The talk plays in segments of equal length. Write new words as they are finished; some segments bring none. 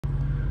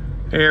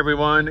Hey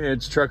everyone,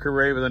 it's Trucker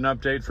Ray with an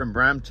update from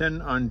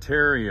Brampton,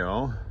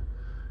 Ontario.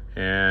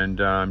 And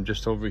I'm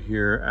just over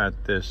here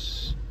at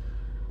this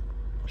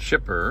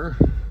shipper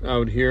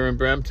out here in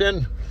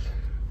Brampton.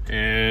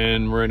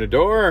 And we're in a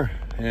door.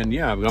 And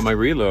yeah, I've got my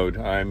reload.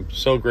 I'm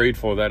so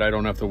grateful that I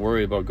don't have to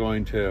worry about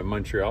going to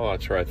Montreal.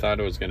 That's where I thought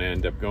I was going to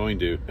end up going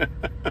to.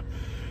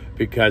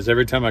 Because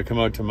every time I come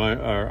out to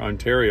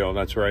Ontario,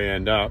 that's where I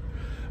end up.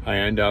 I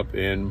end up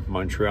in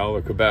Montreal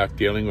or Quebec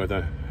dealing with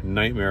a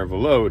nightmare of a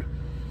load.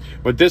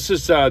 But this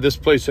is this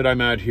place that I'm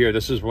at here.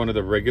 This is one of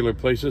the regular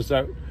places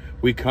that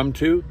we come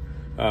to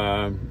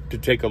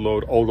take a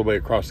load all the way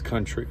across the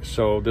country.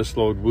 So this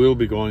load will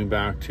be going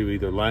back to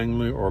either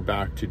Langley or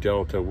back to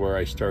Delta, where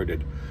I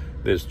started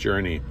this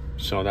journey.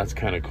 So that's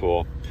kind of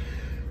cool.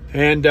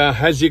 And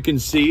as you can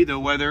see, the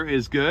weather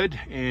is good,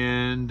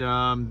 and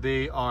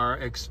they are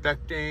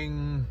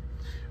expecting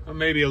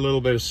maybe a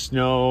little bit of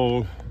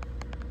snow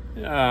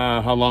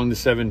along the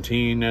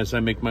 17 as I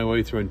make my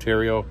way through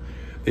Ontario.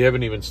 They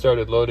haven't even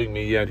started loading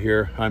me yet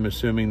here. I'm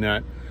assuming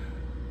that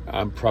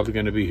I'm probably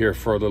going to be here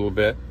for a little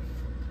bit.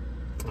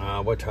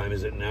 What time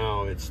is it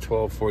now? It's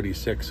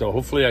 12:46. So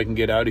hopefully I can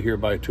get out of here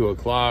by 2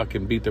 o'clock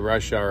and beat the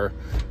rush hour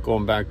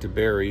going back to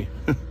Barrie,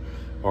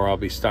 or I'll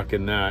be stuck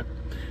in that.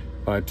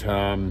 But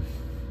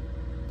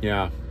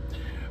yeah,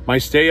 my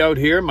stay out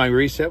here, my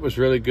reset was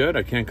really good.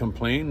 I can't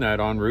complain.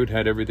 That en route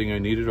had everything I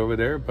needed over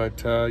there.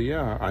 But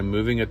yeah, I'm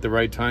moving at the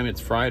right time.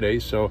 It's Friday,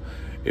 so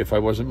if I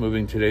wasn't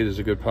moving today, there's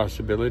a good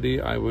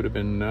possibility I would have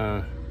been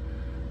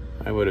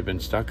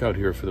stuck out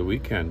here for the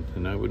weekend,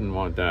 and I wouldn't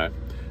want that.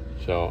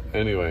 So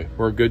anyway,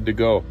 we're good to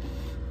go.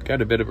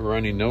 Got a bit of a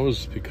runny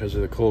nose because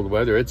of the cold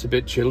weather. It's a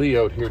bit chilly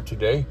out here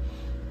today.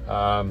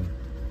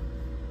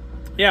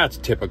 Yeah, it's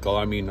typical.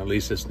 I mean, at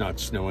least it's not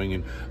snowing.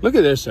 And look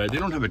at this. They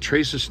don't have a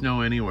trace of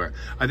snow anywhere.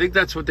 I think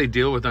that's what they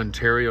deal with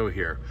Ontario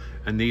here.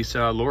 And these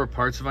lower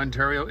parts of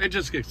Ontario, it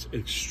just gets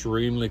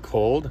extremely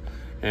cold.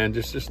 And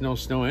there's just no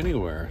snow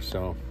anywhere.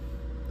 So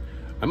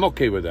I'm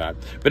okay with that.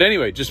 But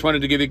anyway, just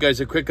wanted to give you guys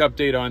a quick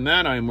update on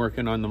that. I'm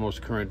working on the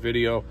most current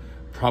video.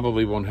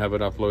 Probably won't have it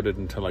uploaded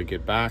until I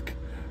get back.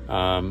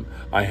 I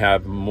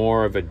have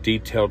more of a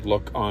detailed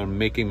look on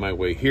making my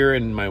way here,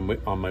 and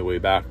on my way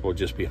back will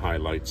just be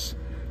highlights.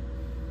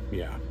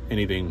 Yeah,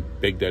 anything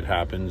big that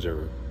happens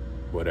or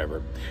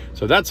whatever.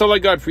 So that's all I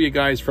got for you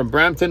guys from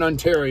Brampton,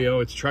 Ontario.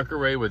 It's Trucker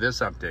Ray with this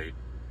update.